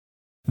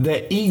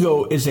The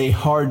ego is a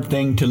hard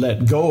thing to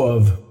let go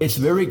of. It's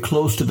very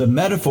close to the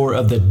metaphor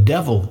of the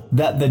devil,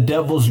 that the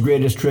devil's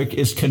greatest trick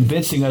is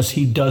convincing us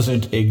he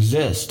doesn't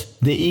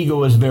exist. The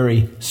ego is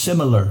very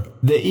similar.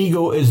 The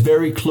ego is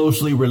very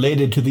closely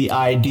related to the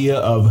idea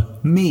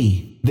of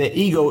me. The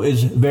ego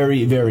is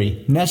very,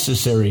 very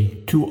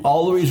necessary to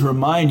always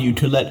remind you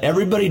to let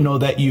everybody know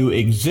that you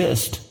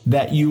exist,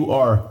 that you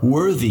are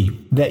worthy,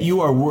 that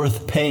you are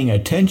worth paying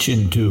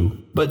attention to.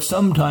 But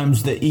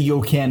sometimes the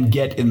ego can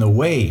get in the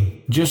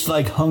way. Just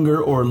like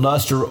hunger or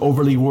lust or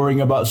overly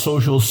worrying about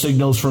social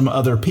signals from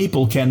other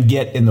people can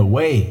get in the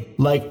way.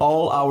 Like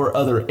all our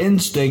other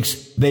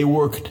instincts, they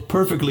worked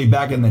perfectly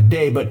back in the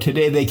day, but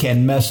today they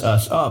can mess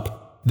us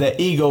up. The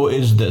ego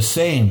is the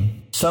same.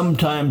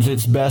 Sometimes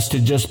it's best to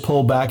just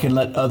pull back and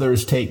let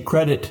others take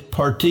credit,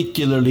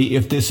 particularly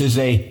if this is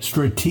a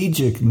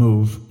strategic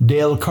move.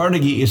 Dale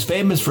Carnegie is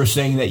famous for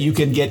saying that you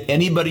can get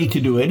anybody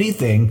to do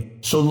anything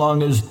so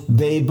long as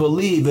they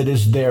believe it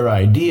is their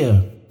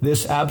idea.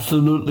 This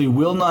absolutely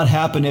will not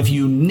happen if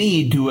you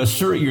need to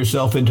assert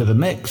yourself into the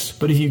mix.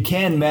 But if you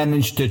can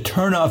manage to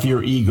turn off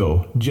your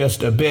ego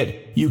just a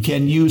bit, you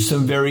can use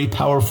some very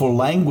powerful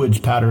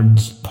language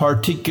patterns,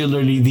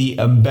 particularly the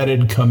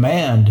embedded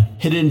command,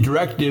 hidden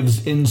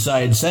directives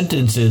inside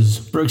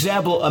sentences. For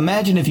example,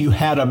 imagine if you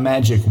had a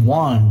magic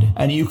wand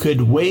and you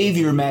could wave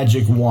your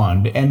magic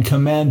wand and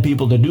command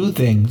people to do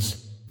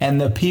things, and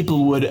the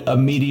people would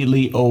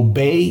immediately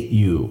obey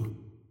you.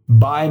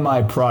 Buy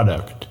my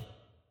product.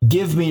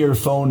 Give me your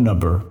phone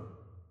number.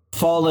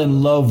 Fall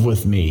in love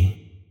with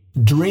me.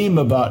 Dream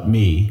about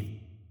me.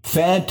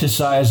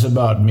 Fantasize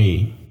about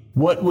me.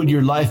 What would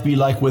your life be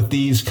like with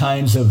these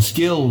kinds of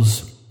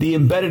skills? The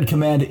embedded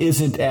command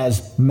isn't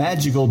as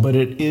magical, but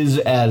it is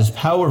as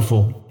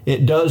powerful.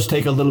 It does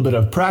take a little bit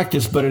of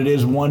practice, but it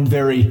is one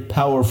very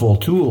powerful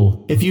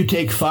tool. If you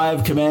take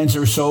 5 commands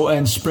or so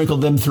and sprinkle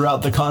them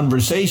throughout the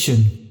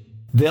conversation,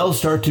 they'll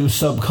start to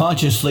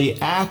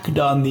subconsciously act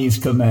on these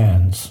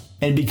commands.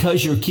 And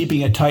because you're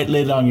keeping a tight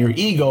lid on your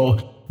ego,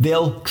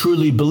 they'll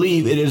truly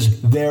believe it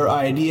is their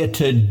idea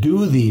to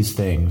do these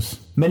things.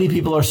 Many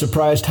people are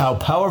surprised how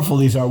powerful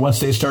these are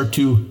once they start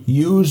to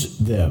use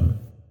them.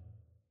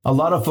 A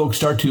lot of folks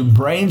start to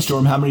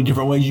brainstorm how many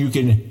different ways you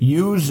can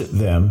use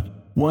them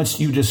once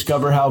you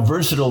discover how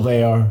versatile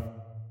they are.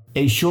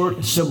 A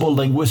short, simple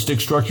linguistic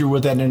structure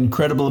with an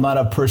incredible amount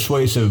of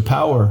persuasive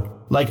power.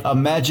 Like a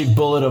magic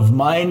bullet of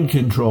mind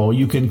control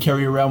you can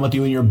carry around with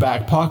you in your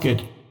back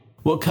pocket.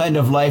 What kind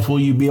of life will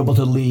you be able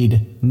to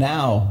lead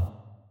now?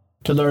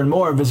 To learn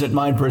more, visit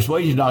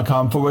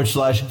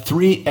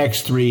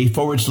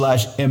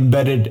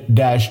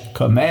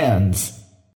mindpersuasion.com/3x3/embedded-commands.